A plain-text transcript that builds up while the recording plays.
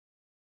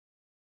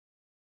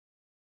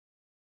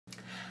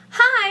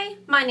Hi,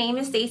 my name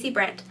is Stacey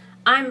Brent.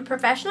 I'm a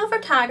professional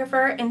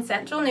photographer in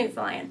central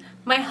Newfoundland.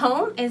 My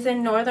home is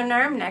in Northern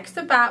Arm next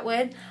to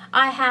Botwood.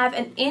 I have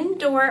an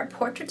indoor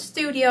portrait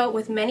studio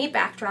with many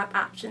backdrop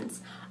options.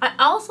 I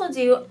also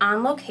do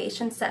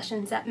on-location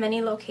sessions at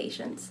many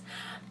locations.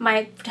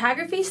 My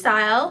photography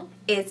style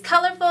is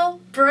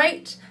colorful,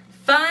 bright,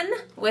 fun,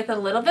 with a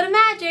little bit of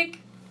magic.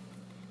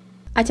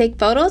 I take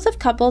photos of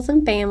couples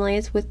and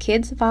families with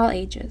kids of all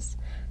ages.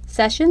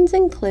 Sessions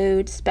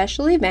include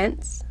special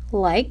events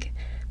like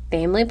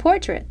family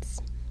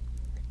portraits,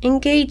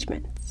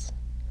 engagements,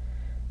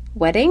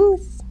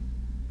 weddings,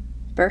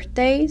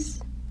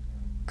 birthdays,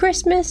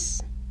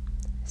 Christmas,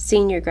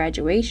 senior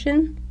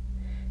graduation,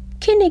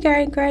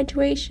 kindergarten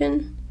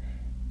graduation,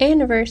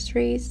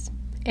 anniversaries,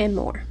 and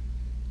more.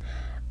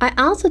 I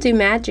also do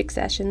magic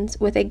sessions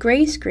with a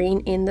gray screen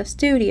in the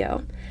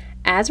studio.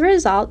 As a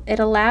result, it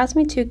allows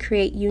me to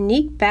create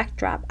unique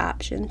backdrop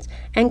options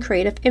and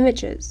creative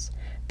images.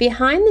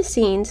 Behind the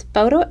scenes,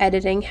 photo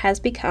editing has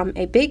become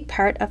a big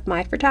part of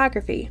my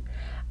photography.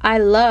 I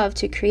love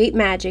to create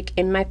magic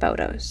in my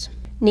photos.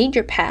 Need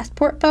your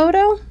passport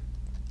photo?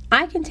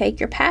 I can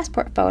take your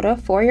passport photo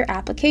for your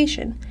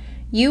application.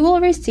 You will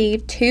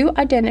receive 2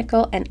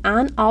 identical and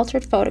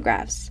unaltered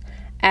photographs.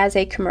 As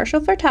a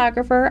commercial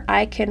photographer,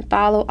 I can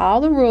follow all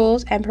the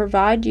rules and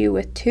provide you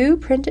with 2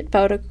 printed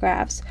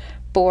photographs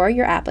for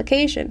your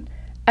application.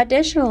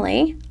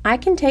 Additionally, I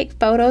can take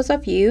photos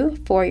of you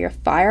for your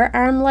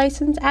firearm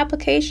license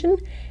application,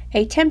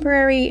 a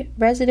temporary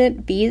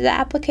resident visa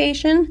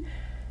application,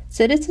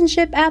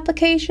 citizenship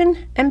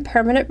application, and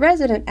permanent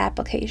resident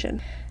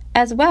application.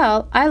 As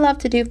well, I love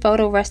to do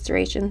photo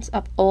restorations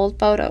of old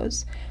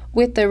photos.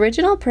 With the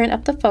original print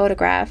of the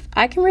photograph,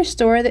 I can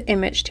restore the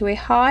image to a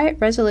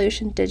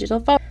high-resolution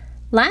digital photo.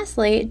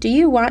 Lastly, do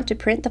you want to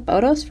print the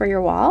photos for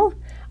your wall?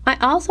 I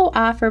also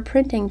offer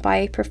printing by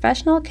a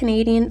professional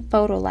Canadian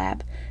photo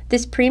lab.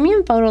 This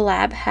premium photo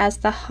lab has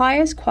the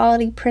highest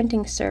quality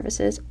printing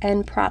services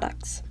and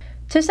products.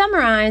 To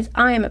summarize,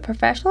 I am a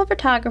professional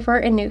photographer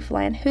in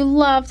Newfoundland who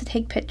loves to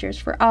take pictures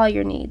for all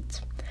your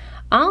needs.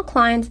 All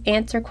clients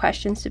answer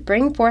questions to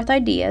bring forth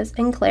ideas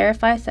and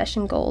clarify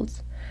session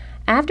goals.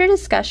 After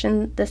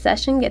discussion, the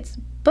session gets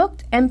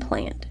booked and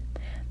planned.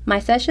 My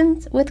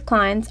sessions with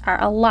clients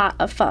are a lot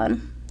of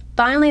fun.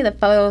 Finally, the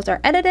photos are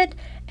edited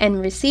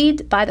and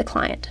received by the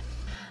client.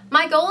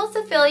 My goal is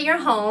to fill your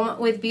home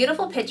with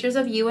beautiful pictures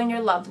of you and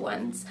your loved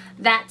ones.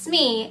 That's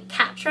me,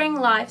 capturing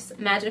life's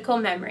magical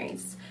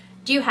memories.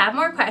 Do you have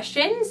more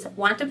questions?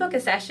 Want to book a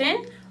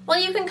session? Well,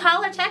 you can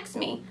call or text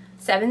me,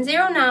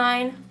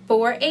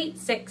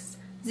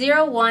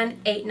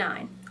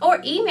 709-486-0189, or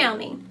email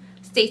me,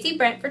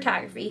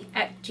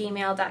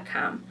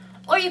 staceybrentphotography@gmail.com.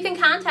 Or you can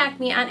contact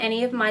me on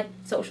any of my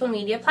social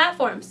media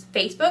platforms,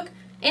 Facebook,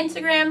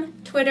 Instagram,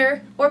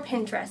 Twitter, or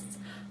Pinterest.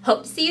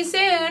 Hope to see you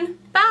soon.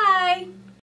 Bye!